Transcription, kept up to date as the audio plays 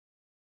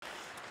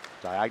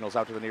Diagonals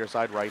out to the near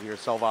side right here,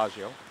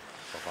 Salvaggio.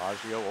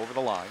 Salvaggio over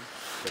the line.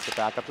 Gets it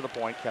back up to the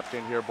point, kept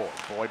in here, Boyd.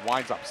 Boyd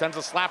winds up, sends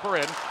a slapper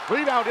in.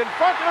 Rebound in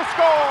front, and a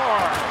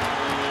score!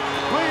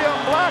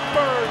 Liam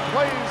Blackburn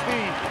plays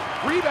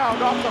the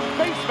rebound off the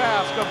face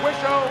mask of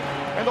Wisho,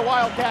 and the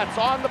Wildcats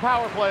on the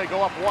power play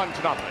go up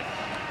 1-0.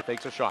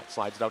 Fakes a shot,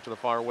 slides it out to the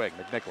far wing.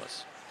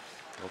 McNicholas.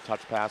 Little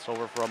touch pass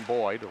over from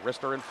Boyd.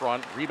 Wrister in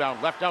front.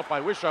 Rebound left out by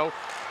Wisho.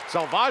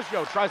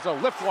 Salvaggio tries to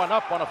lift one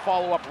up on a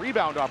follow-up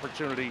rebound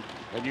opportunity,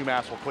 and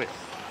UMass will clear.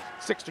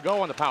 6 to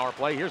go on the power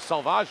play. Here's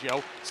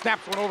Salvaggio.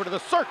 Snaps one over to the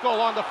circle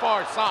on the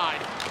far side,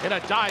 and a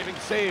diving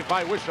save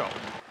by Wisho.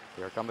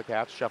 Here come the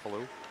Cats.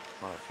 Sheffield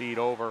on a feed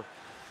over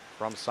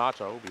from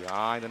Sato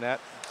behind the net.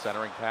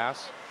 Centering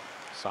pass.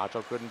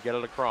 Sato couldn't get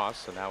it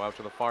across, and now out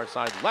to the far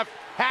side. Left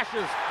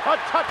hashes a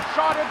touch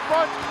shot in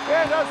front,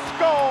 and a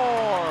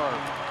score!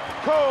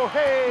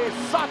 Kohei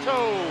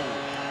Sato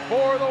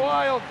for the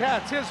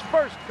Wildcats, his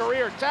first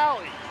career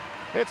tally.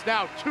 It's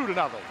now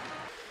 2-0.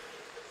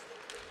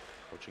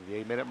 Approaching the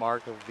 8-minute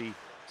mark of the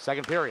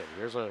second period.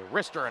 Here's a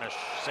wrister and a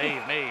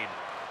save made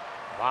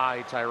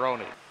by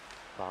Tyrone.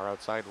 Far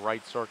outside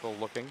right circle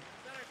looking.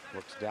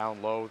 Looks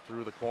down low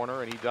through the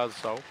corner, and he does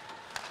so.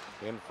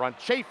 In front,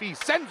 Chafee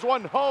sends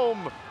one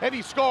home, and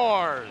he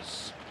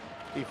scores.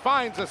 He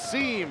finds a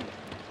seam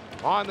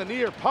on the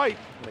near pipe,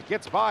 and it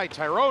gets by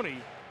Tyrone.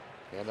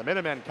 And the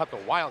Minutemen cut the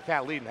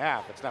Wildcat lead in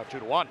half. It's now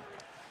 2-1.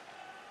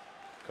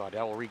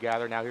 Caudell will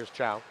regather. Now here's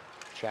Chow.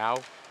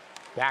 Chow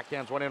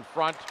backhands one in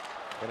front,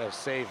 and a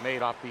save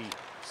made off the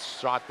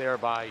shot there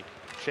by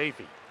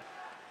Chafee.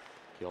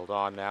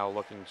 Gildon now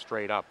looking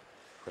straight up.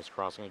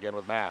 Crisscrossing again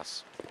with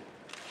Mass.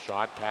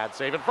 Shot, pad,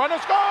 save in front,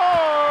 and score!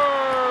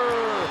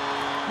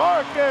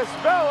 Marcus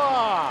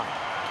Vela!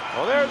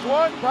 Well, there's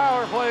one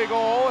power play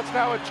goal. It's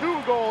now a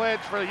 2-goal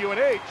edge for the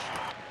UNH.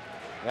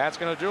 That's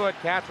going to do it.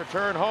 Cats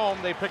return home.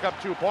 They pick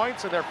up 2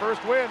 points in their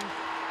first win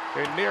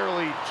in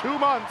nearly 2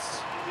 months.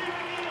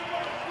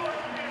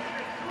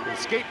 They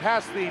skate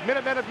past the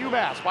Minutemen of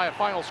UMass by a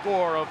final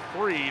score of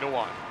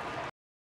 3-1.